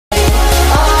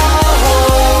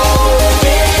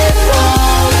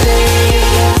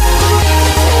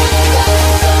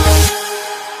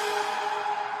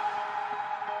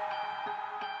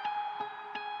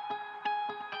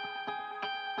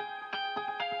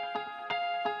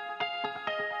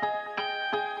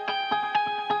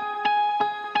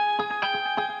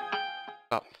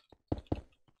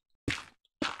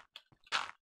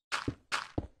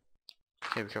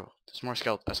Okay, be careful. There's more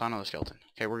skeleton. I saw another skeleton.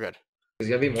 Okay, we're good. There's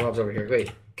gonna be more mobs over here.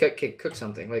 Wait, cook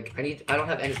something. Like I don't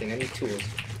have anything. I need tools.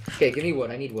 Okay, give me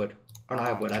wood. I need wood. Or no, I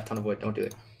have wood. I have a ton of wood. Don't do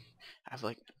it. I have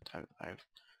like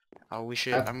oh, we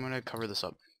should. I'm gonna cover this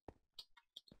up.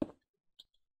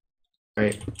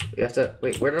 Alright, we have to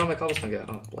wait. Where did all my cobblestone go?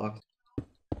 Oh, blocked.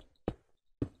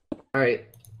 Alright.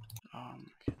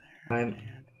 Okay,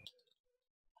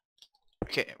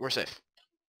 okay, we're safe.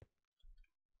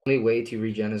 Only way to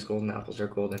regen is golden apples or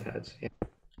golden heads. Yeah.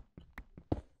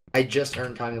 I just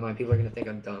earned time to mine. People are gonna think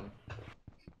I'm dumb.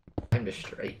 Time to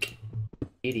strike.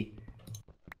 80.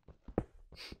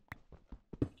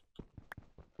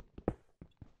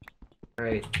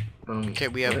 Alright. Okay,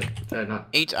 we have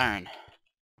 8 iron.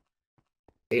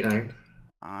 8 iron.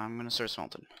 I'm gonna start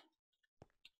smelting.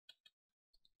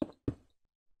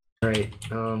 Alright,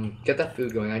 get that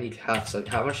food going. I need half. So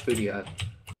how much food do you have?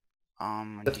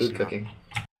 The food cooking.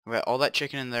 We got all that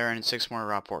chicken in there and 6 more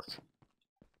raw pork.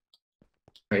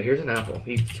 Alright, here's an apple.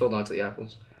 You killed onto the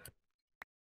apples.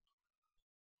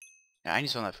 Yeah, I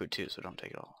need some of that food too, so don't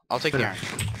take it all. I'll take the iron.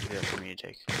 That's for me to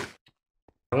take.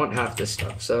 I want half this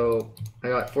stuff. So I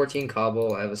got 14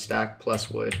 cobble. I have a stack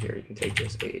plus wood. Here, you can take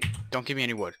this 8. Don't give me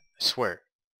any wood. I swear.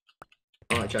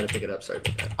 Oh, I tried to pick it up. Sorry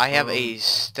about that. I have a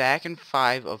stack and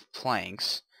 5 of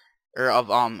planks, or of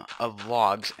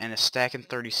logs, and a stack and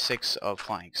 36 of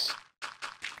planks.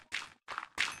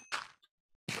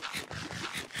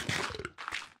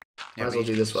 Might as well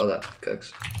do this while that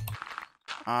cooks.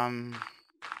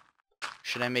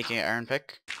 Should I make an iron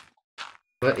pick?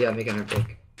 But yeah, make an iron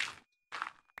pick.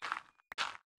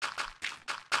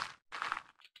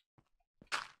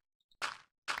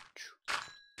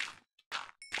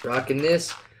 Rocking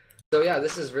this. So yeah,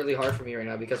 this is really hard for me right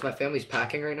now because my family's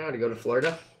packing right now to go to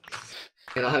Florida,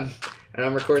 and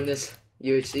I'm recording this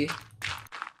UHC.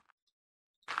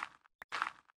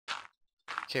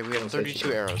 Okay, we have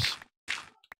 32 arrows,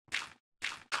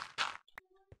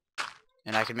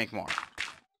 and I can make more.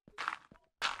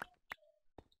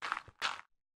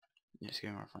 Just give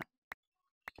me more flint.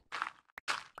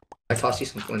 I tossed you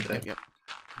some flint. Yep.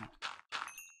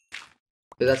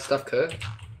 Did that stuff cook?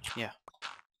 Yeah.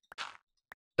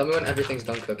 Tell me when everything's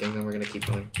done cooking, then we're gonna keep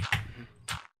going.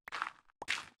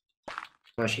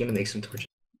 I'm actually gonna make some torches.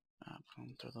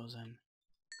 Throw those in.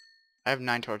 I have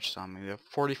 9 torches on me. We have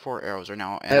 44 arrows right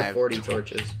now, and I have 40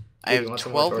 torches. I have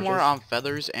 12 more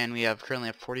feathers, and we currently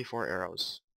have 44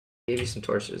 arrows. Give you some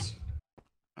torches.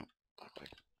 Oh,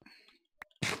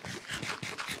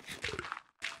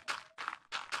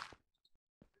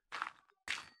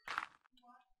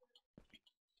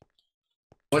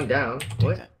 One down.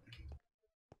 What?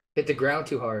 Hit the ground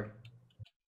too hard.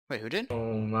 Wait, who did?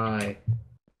 Oh my.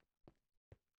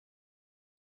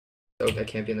 Nope, I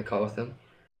can't be in the call with him.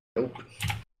 Nope.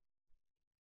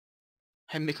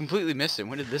 I completely missed him.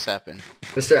 When did this happen?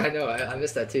 I know, I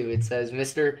missed that too. It says,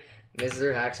 Mr.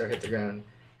 Haxar hit the ground.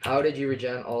 How did you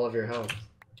regen all of your health?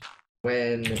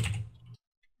 When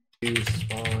you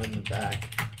spawn back.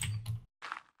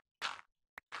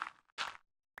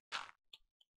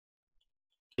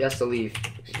 He has to leave.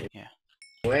 Yeah.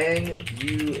 When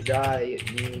you die,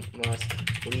 you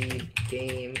must leave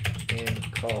game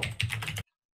and call.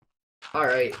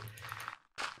 Alright.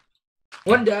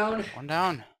 One down. One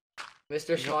down.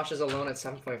 Mr. Schmosh is alone at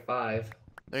 7.5.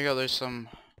 There you go. There's some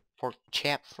pork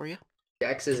chop for you.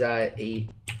 X is at 8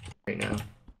 right now.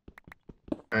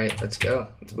 Alright, let's go.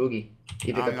 Let's boogie.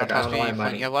 You pick up that toss me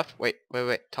flint. You have left? Wait.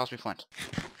 Toss me flint.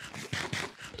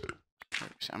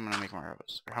 I'm gonna make more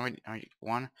arrows. How many?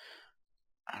 One?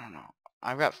 I don't know.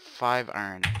 I've got 5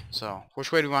 iron. So,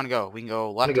 which way do we want to go? We can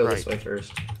go left or right? I'm gonna go this way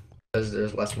first. Because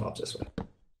there's less mobs this way.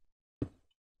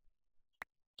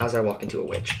 As I walk into a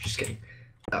witch. Just kidding.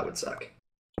 That would suck.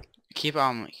 Keep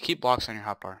blocks on your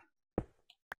hotbar.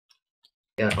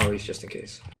 Yeah, always just in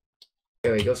case.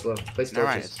 Anyway, go slow. Place torches.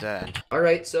 Alright, it's dead.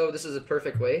 Alright, so this is a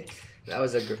perfect way. That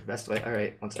was the best way.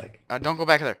 Alright, one sec. Don't go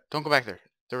back there. Don't go back there.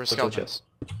 There were skeletons.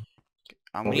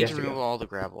 We need to remove all the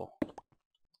gravel.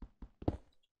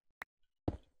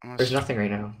 There's nothing right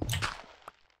now.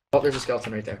 Oh, there's a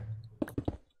skeleton right there.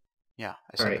 Yeah,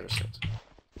 I said there was skeleton.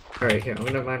 Alright, here, I'm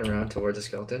gonna mine around towards the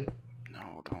skeleton.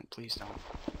 No, don't. Please don't.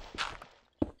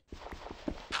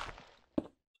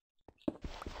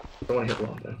 I don't want to hit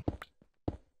wall though.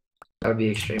 That would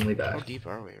be extremely bad. How deep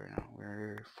are we right now?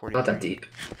 We're 40. Not that deep.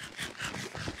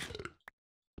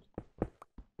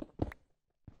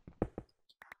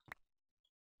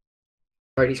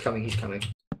 Alright, he's coming, he's coming.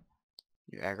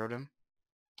 You aggroed him?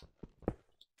 Oh,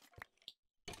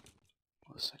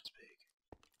 this side's big.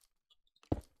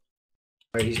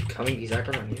 Alright, he's coming, he's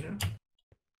aggroed on you now.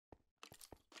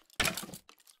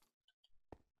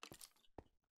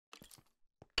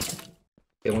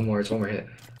 Okay, one more. It's one more hit.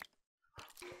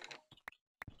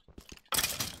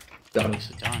 Done.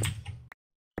 Nicely done.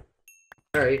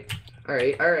 Alright.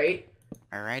 Alright. Alright.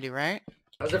 Alrighty, right?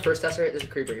 That was the first test, right? There's a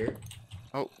creeper here.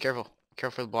 Oh, careful.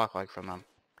 Careful for the block lag from them.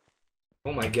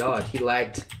 Oh my god, he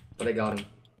lagged, but I got him.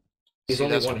 He's See,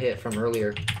 only that's one hit from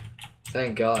earlier.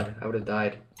 Thank god, I would have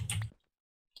died.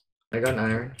 I got an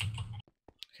iron.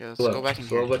 Okay, let's Slow, go back in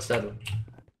slow here. but steadily.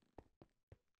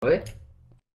 What?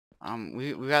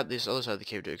 We got this other side of the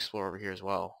cave to explore over here as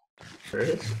well. There it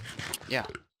is? Yeah.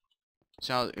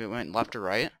 So now it went left or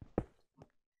right.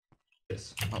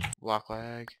 Yes. Oh, block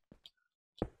lag.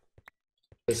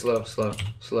 Okay, slow, slow,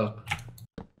 slow.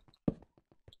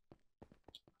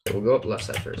 Okay, we'll go up left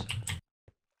side first.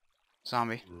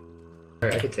 Zombie.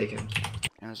 Alright, I can take him.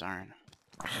 And there's iron.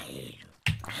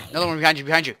 Another one behind you,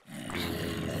 behind you.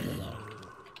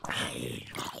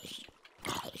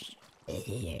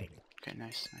 Okay,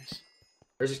 nice, nice.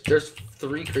 There's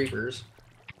 3 creepers.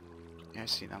 Yeah, I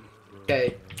see them.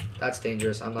 Okay, that's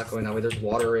dangerous. I'm not going that way. There's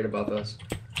water right above us.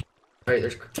 Alright,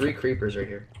 there's 3 creepers right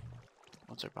here.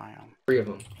 What's their biome? 3 of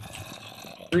them.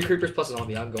 3 creepers plus a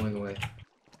zombie. I'm going away.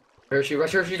 Rush you,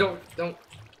 don't.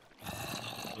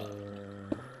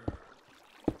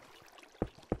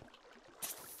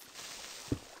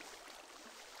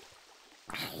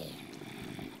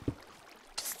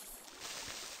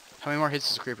 How many more hits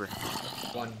is a creeper?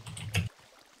 1.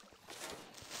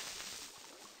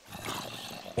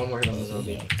 One more hit on the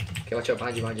zombie. Okay, watch out,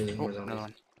 behind you, there's Oh, more another zombies.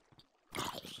 one.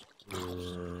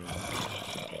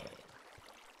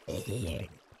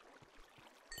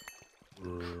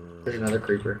 There's another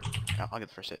creeper. Yeah, I'll get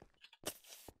the first hit.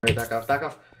 Alright, back off, back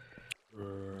off.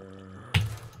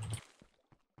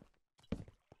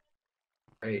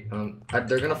 Alright,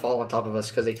 they're gonna fall on top of us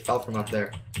because they fell from up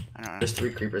there. I don't know. There's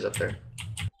 3 creepers up there.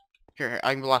 Here,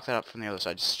 I can block that up from the other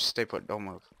side. Just stay put, don't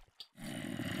move.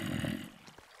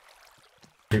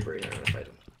 Creeper, yeah, I'm gonna fight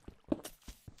him.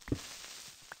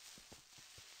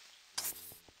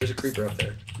 There's a creeper up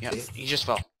there. Yeah, See? he just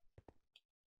fell.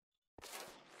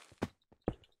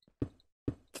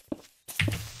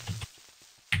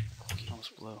 He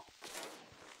almost blew.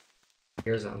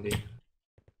 Here's a zombie.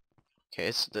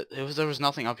 Okay, there was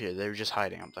nothing up here. They were just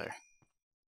hiding up there.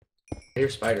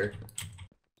 Here's spider.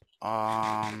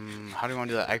 How do you want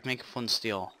to do that? I can make flint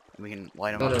steel. And we can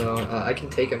light them No, up. no. I can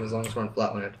take him as long as we're on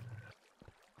flat land.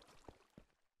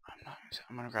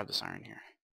 I'm gonna grab this iron here.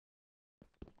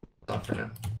 Stop for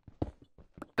now.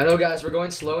 I know, guys, we're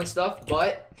going slow and stuff,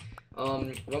 but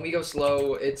when we go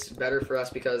slow, it's better for us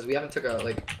because we haven't took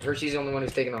a Hershey's the only one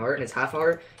who's taken a heart, and it's half a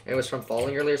heart, and it was from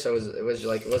falling earlier, so it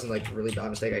wasn't like a really bad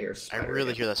mistake. I hear. I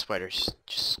really hear that spider.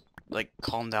 Just like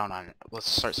calm down on it. Let's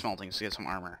start smelting to get some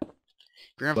armor. If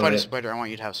you're gonna fight a spider, I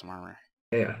want you to have some armor.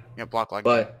 Yeah. Yeah, block lag.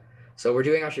 But so we're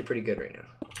doing actually pretty good right now.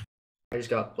 I just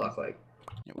got block leg.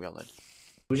 Yeah, we all did.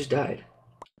 Who just died?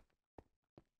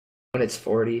 When it's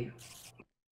 40.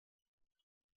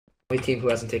 Only team who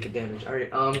hasn't taken damage.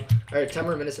 Alright, 10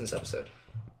 more minutes in this episode.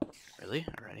 Really?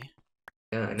 Already?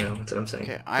 Yeah, I know. That's what I'm saying.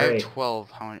 Okay, I have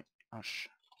 12. How many? Oh,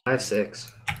 I have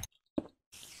 6.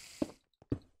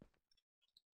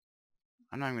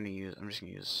 I'm not even gonna use. I'm just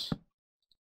gonna use.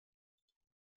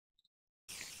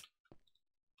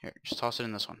 Here, just toss it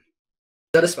in this one. Is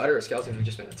that a spider or a skeleton who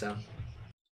just made that sound?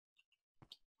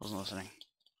 Wasn't listening.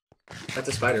 That's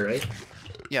a spider, right?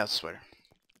 Yeah, it's a spider.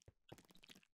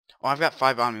 Oh, I've got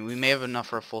 5 on me. We may have enough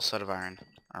for a full set of iron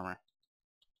armor.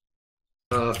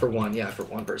 For one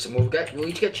person. We'll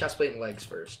each get chestplate and legs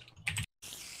first.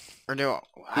 Or do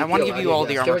I want to give you all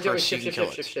the armor first so you can kill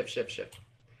it. Shift.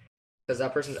 Because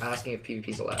that person's asking if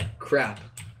PvP's allowed. Crap.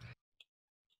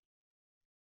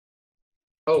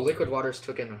 Oh, Liquid Waters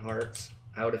took in hearts.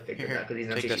 I would have figured that because he's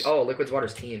not TC. Oh, Liquid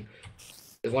Waters team.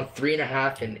 There's 1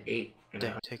 3.5 and 8.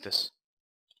 Take this.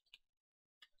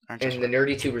 And the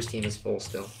Nerdy Tubers team is full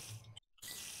still.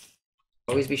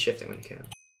 Always be shifting when you can.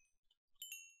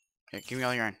 Okay, give me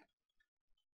all your iron.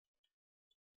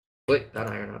 Split that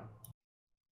iron up.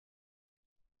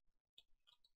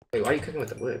 Wait, why are you cooking with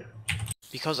the wood?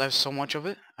 Because I have so much of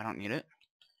it, I don't need it.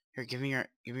 Here, give me your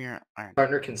iron.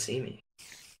 Partner can see me.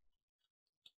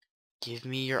 Give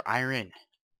me your iron.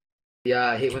 Yeah,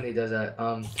 I hate when he does that.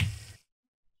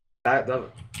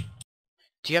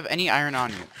 Do you have any iron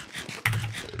on you?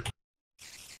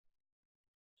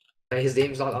 His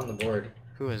name's not on the board.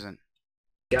 Who isn't?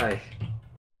 Guy.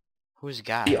 Who's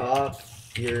guy? Be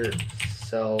off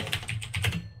yourself,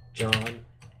 John.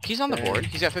 He's on the board.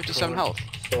 He's got 57 health.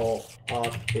 So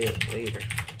off it later.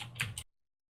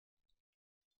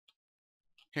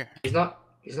 Here. He's not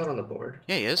on the board.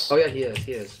 Yeah, he is. Oh yeah, he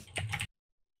is.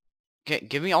 Okay,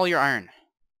 give me all your iron.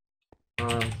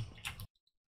 How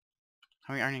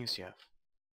many ironings do you have?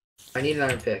 I need an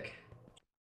iron pick.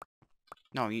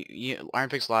 No, you iron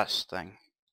pick's last thing.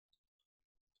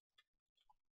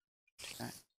 Okay.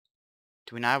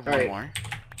 Do we not have one more?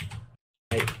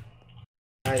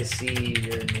 I see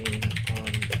your name on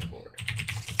the board.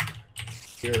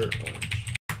 You're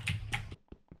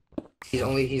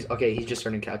orange. He's just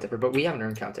earning cow tipper, but we haven't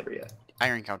earned cow tipper yet.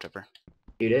 Iron cow tipper.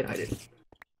 You did? I did.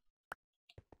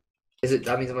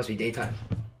 That means it must be daytime.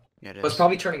 Yeah, it is. Well, it's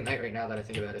probably turning night right now that I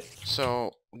think about it.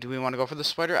 So, do we want to go for the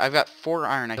spider? I've got 4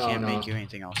 iron. I can't No. make you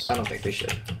anything else. I don't think we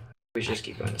should. We should just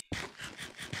keep going.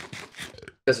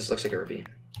 Because this looks like a ravine.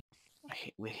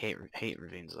 We hate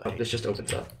ravines. Oh, this just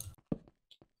opens up.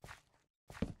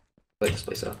 Light this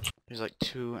place up. There's like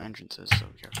 2 entrances, so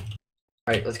be careful.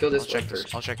 Alright, let's go this way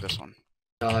first. I'll check this one.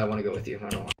 No, I want to go with you. I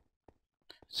don't want.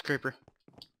 It's a creeper.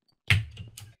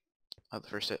 I'll get the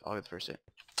first hit.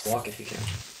 Walk if you can.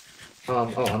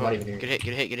 Oh, I'm not even here. Get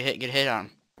a hit on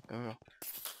him. Go.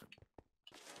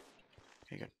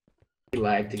 Okay, good. He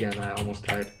lagged again. I almost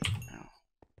died. No.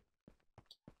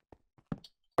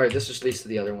 Alright, this just leads to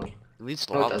the other one. It leads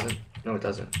to No, it lava. doesn't. No, it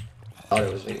doesn't. I thought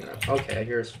it was leading up. Okay,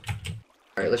 here's.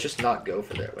 Alright, let's just not go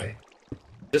for that way.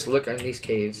 Just look in these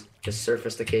caves. Just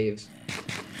surface the caves.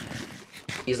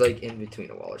 He's like in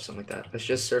between a wall or something like that. Let's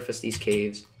just surface these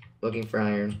caves, looking for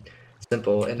iron.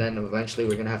 Simple, and then eventually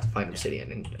we're gonna have to find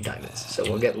obsidian and diamonds. So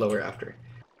we'll get lower after.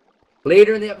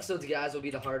 Later in the episodes, guys, will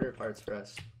be the harder parts for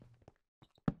us.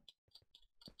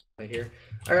 Right here.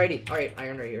 Alrighty, alright,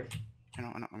 iron right here. I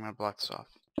know. I'm gonna block this off.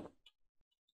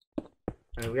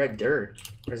 We got dirt.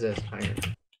 Where's this? Iron.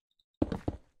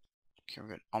 Okay, we're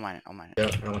good. I'll mine it.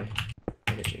 Yep, I want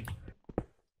to hit you.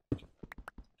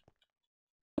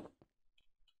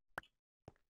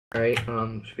 Alright,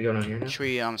 should we go down here now? Should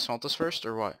we smelt this first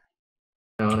or what?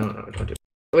 No, don't do it.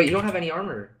 Wait, you don't have any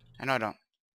armor. I know I don't.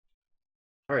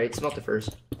 Alright, smelt it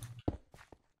first.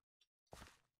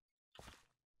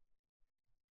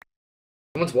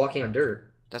 Someone's walking on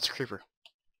dirt. That's a creeper.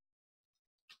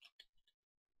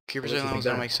 Creepers What are the makes you ones think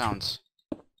that that? make sounds.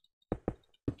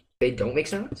 They don't make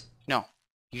sounds? No.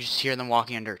 You just hear them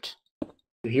walking on dirt.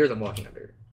 You hear them walking on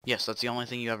dirt. Yes, that's the only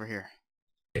thing you ever hear.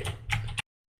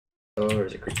 Oh,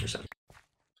 there's a creeper something.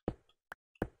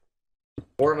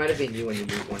 Or it might have been you when you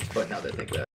moved once, but now that I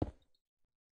think of that.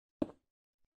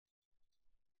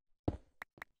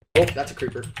 Oh, that's a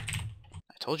creeper.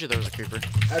 I told you there was a creeper.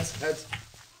 That's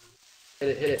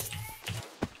hit it.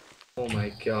 Oh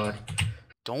my god.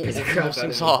 Don't There's a open crap those out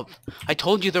things of me. up. I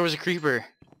told you there was a creeper.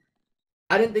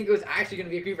 I didn't think it was actually gonna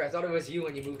be a creeper. I thought it was you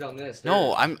when you moved on this.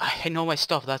 No, I know my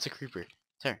stuff. That's a creeper.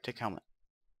 There, take a helmet.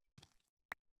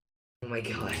 Oh my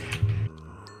god.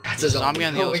 That's There's a a zombie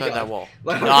on the Oh other my side of god. that wall.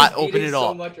 My Do heart not is open beating it so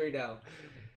up. much right now.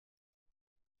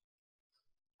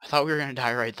 I thought we were gonna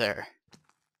die right there.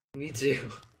 Me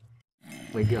too. Oh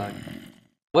my god.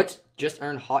 What? Just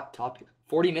earned hot topic.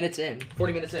 40 minutes in.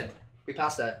 40 minutes in. We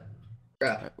passed that.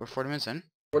 Crap. We're 40 minutes in.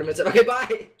 40 minutes in. Okay,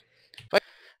 bye.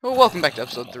 Well, welcome back to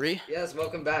episode 3. Yes,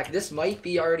 welcome back. This might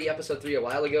be already episode 3 a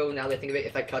while ago, now that I think of it,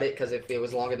 if I cut it, because if it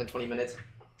was longer than 20 minutes.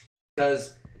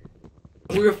 Because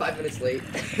we were 5 minutes late.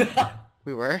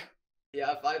 We were?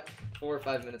 Yeah, 4 or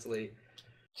 5 minutes late.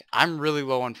 I'm really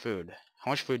low on food.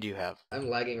 How much food do you have? I'm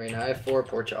lagging right now. I have 4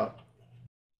 pork chop.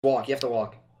 Walk, you have to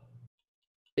walk.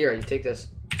 Here, you take this.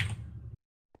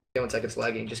 Okay, 1 second, it's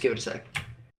lagging. Just give it a sec.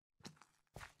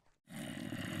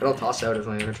 It'll toss out of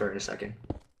my inventory in a second.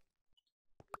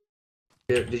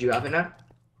 Did you have it now?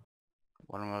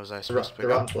 What was I The supposed to pick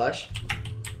rotten up? flesh?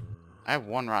 I have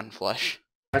 1 rotten flesh.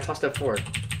 I tossed out 4. You're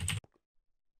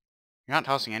not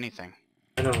tossing anything.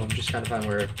 I know, I'm just trying to find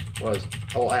where it was.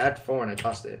 Oh, I had 4 and I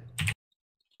tossed it.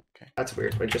 Okay. That's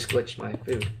weird. I just glitched my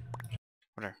food.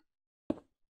 Whatever.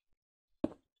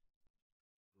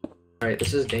 Alright,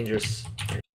 this is dangerous.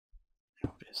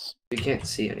 No, it is. You can't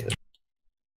see anything.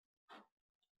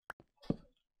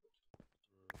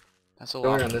 That's a Going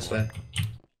lot. around this way.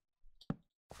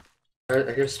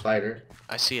 I hear a spider.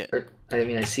 I see it.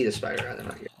 I see the spider rather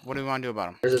not here. What do we want to do about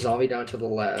him? There's a zombie down to the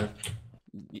left.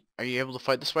 Are you able to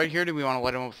fight the spider here, or do we want to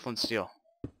let him up with flint and steel?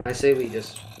 I say we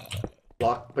just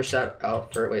push that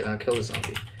out for wait, I'll kill the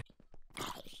zombie.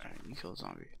 Alright, you kill the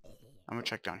zombie. I'm gonna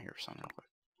check down here for something real quick.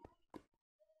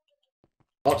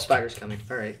 Oh, spider's coming.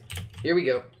 Alright. Here we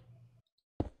go.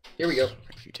 Here we go.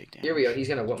 If you take damage. Here we go. He's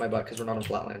gonna whoop my butt because we're not on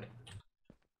flatland.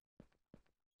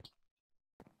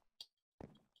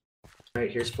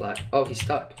 Alright, here's flat. Oh, he's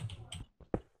stuck.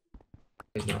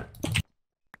 He's not.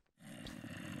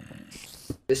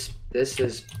 This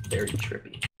is very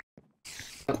trippy.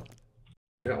 Oh,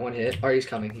 I got 1 hit. Oh, he's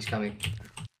coming. He's coming.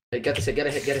 Hey, get this hit. Get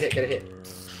a hit. Get a hit. Get a hit.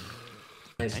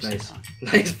 Nice, nice.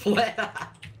 Tzazon. Nice play.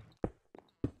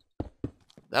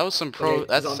 That was some pro.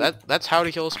 Okay, That's how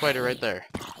to kill a spider right there.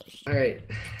 Alright.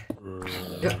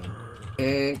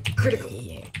 And critical.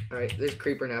 Alright, there's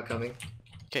creeper now coming.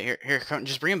 Okay, here, come,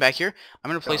 just bring him back here. I'm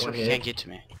in a place where one he hit. can't get to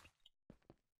me.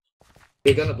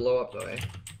 They're gonna blow up though, eh?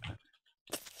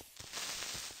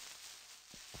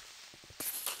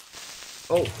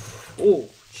 Oh, oh,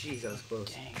 jeez, that was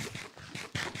close. Dang.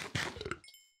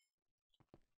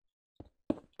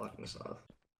 Blocking this off.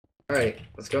 Alright,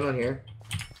 what's going on here?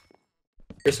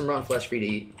 Here's some rotten flesh for you to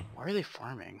eat. Why are they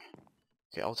farming?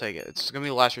 Okay, I'll take it. It's gonna be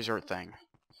the last resort thing.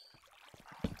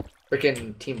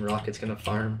 Freaking Team Rocket's gonna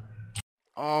farm.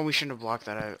 Oh, we shouldn't have blocked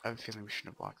that. I have a feeling we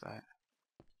shouldn't have blocked that.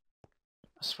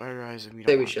 A spider eyes and we Say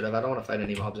don't we want... should have. I don't want to fight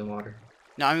any mobs in water.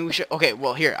 No, I mean we should. Okay,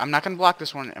 well here, I'm not gonna block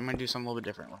this one. I'm gonna do something a little bit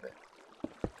different with it.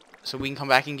 So we can come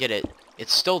back and get it.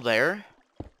 It's still there.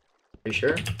 Are you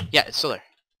sure? Yeah, it's still there.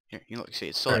 Here, you look, see,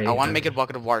 it's still there. I want to make it a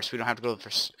bucket of water so we don't have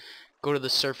to go to the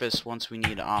surface once we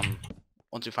need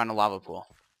once we find a lava pool.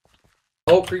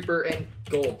 Oh, creeper and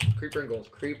gold. Creeper and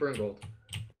gold. Creeper and gold.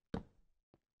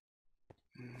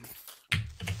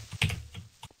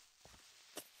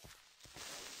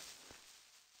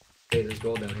 Hey, there's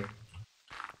gold down here.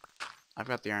 I've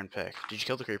got the iron pick. Did you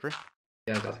kill the creeper?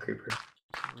 Yeah, I got the creeper.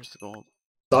 Where's the gold?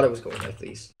 Thought it was gold at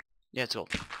least. Yeah, it's gold.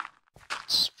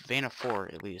 It's vein of 4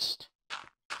 at least.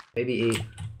 Maybe 8.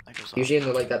 That goes up. Usually in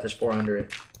the like that, there's 4 under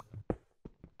it.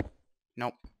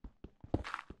 Nope.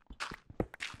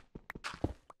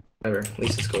 Whatever. At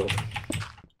least it's gold.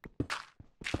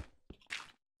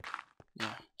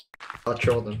 Yeah. I'll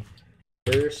troll them.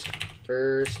 First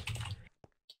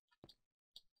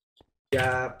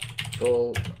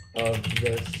gapple of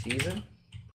the season.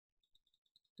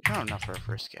 Not enough for a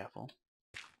first scaffold.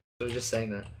 I was just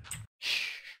saying that.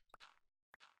 Shh.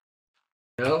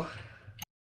 No?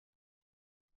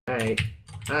 Alright.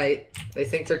 Alright. They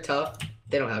think they're tough.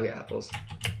 They don't have apples.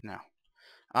 No.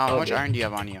 How much Okay. iron do you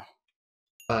have on you?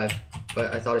 5.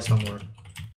 But I thought I saw more.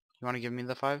 You want to give me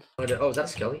the 5? Oh, is that a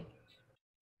skelly?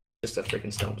 Just a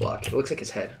freaking stone block. It looks like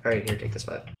his head. Alright, here, take this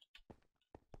 5.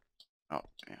 Oh,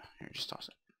 yeah. Here, just toss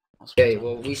it. Okay,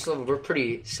 well, we're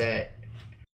pretty set.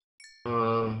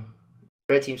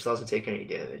 Red team still hasn't taken any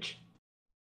damage.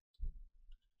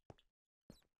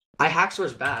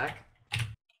 Haxor's back.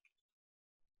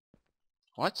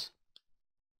 What?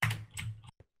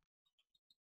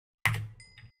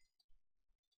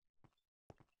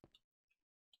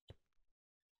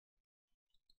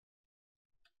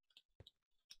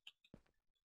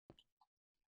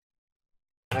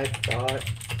 I thought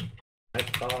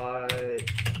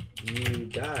you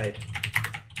died.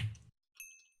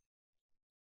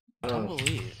 Don't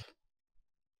believe.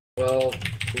 Well,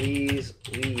 please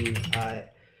leave.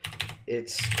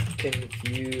 It's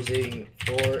confusing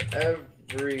for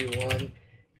everyone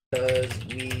because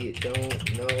we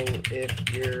don't know if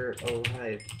you're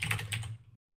alive.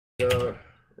 The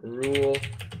rule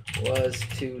was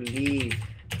to leave.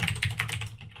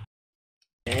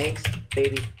 Thanks,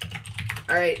 baby.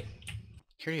 Alright.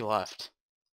 He already left.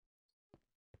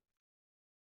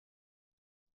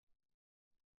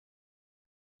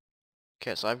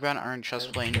 Okay, so I've got an iron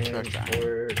chest plate and 2 extra iron.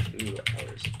 For 2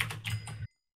 hours.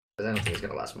 Because I don't think it's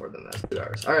gonna last more than that. 2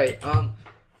 hours. Alright, alright,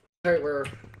 I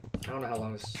don't know how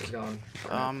long this is going.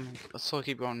 Let's still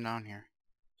keep going down here.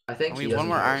 I think We need one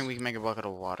more iron, we can make a bucket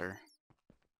of water.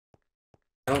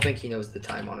 I don't think he knows the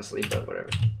time, honestly, but whatever.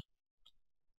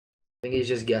 I think he's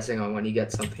just guessing on when he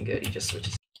gets something good, he just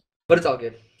switches. But it's all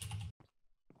good.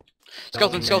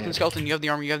 Skeleton, Oh, skeleton, man. skeleton, you have the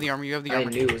armor, you have the armor, you have the I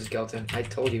armor. knew it was a skeleton. I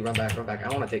told you, run back, run back. I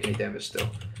don't want to take any damage still.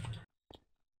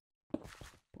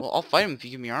 Well, I'll fight him if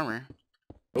you give me armor.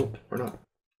 Oh, we're not.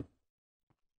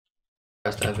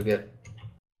 Has to have a good.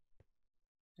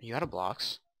 You out of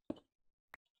blocks?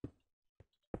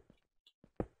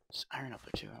 There's iron up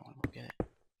there too, I want to go get it.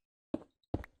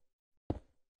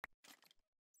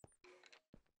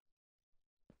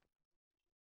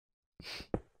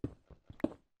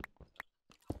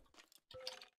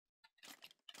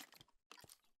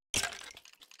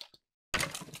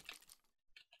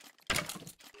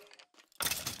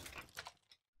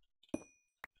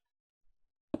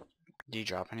 Do you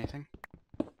drop anything?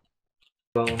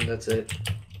 Bone, that's it.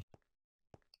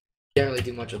 Can't really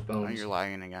do much with Oh, bones. you're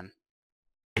lagging again.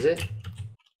 Is it?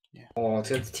 Yeah. Oh, it's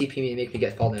going to TP me and make me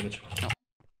get fall damage. No.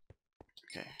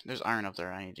 Okay, there's iron up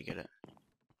there, I need to get it.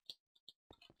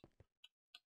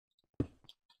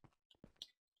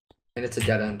 And it's a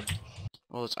dead end.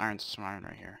 Well, it's iron, some iron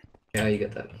right here. Yeah, you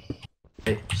get that.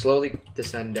 Okay, slowly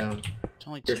descend down It's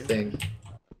only your 2. thing.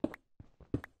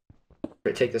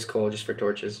 Right, take this coal just for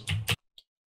torches.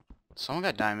 Someone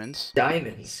got diamonds.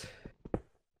 Diamonds.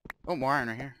 Oh, more iron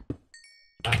right here.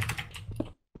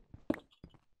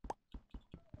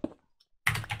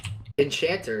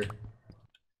 Enchanter.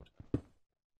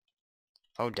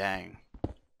 Oh, dang.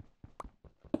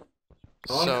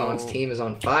 Oncon's team is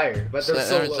on fire, but So they're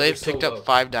so low. they've They're so picked low. up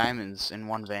 5 diamonds in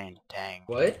one vein. Dang.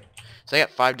 What? So they got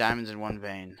 5 diamonds in one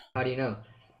vein. How do you know?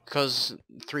 Because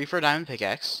 3 for a diamond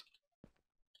pickaxe.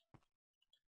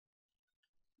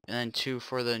 And then 2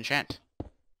 for the enchant.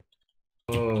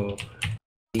 Oh,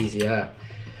 easy, yeah.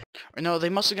 Or no, they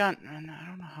must have gotten... I don't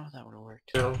know how that would have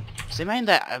worked. No. So they mined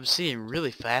that obsidian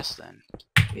really fast then.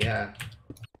 Yeah.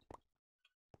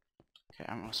 Okay,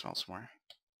 I'm gonna smell some more.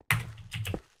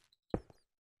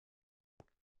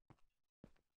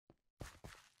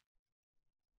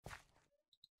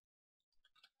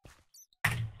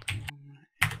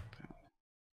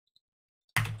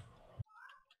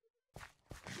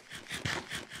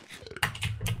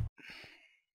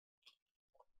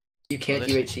 You can't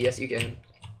UHC. Yes, you can.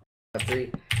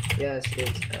 F3. Yes,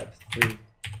 it's F3.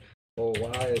 Oh,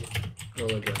 why? Oh,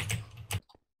 look at that.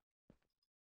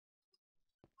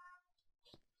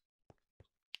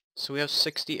 So we have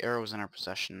 60 arrows in our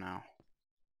possession now.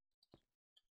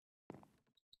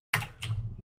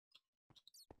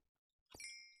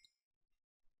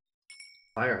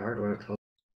 Fire hardware.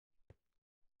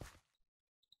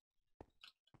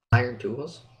 Iron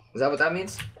tools? Is that what that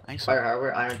means? I think so. Fire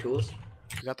hardware, iron tools?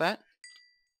 You got that?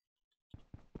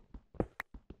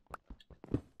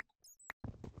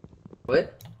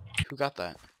 What? Who got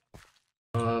that?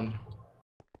 30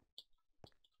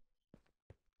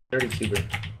 cuber.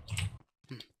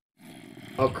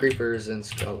 Oh, creepers and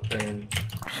skeleton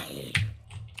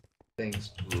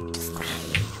things. Oh,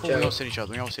 we almost hit each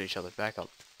other. We almost hit each other. Back up.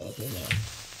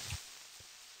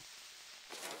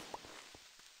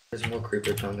 There's more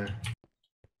creepers down there.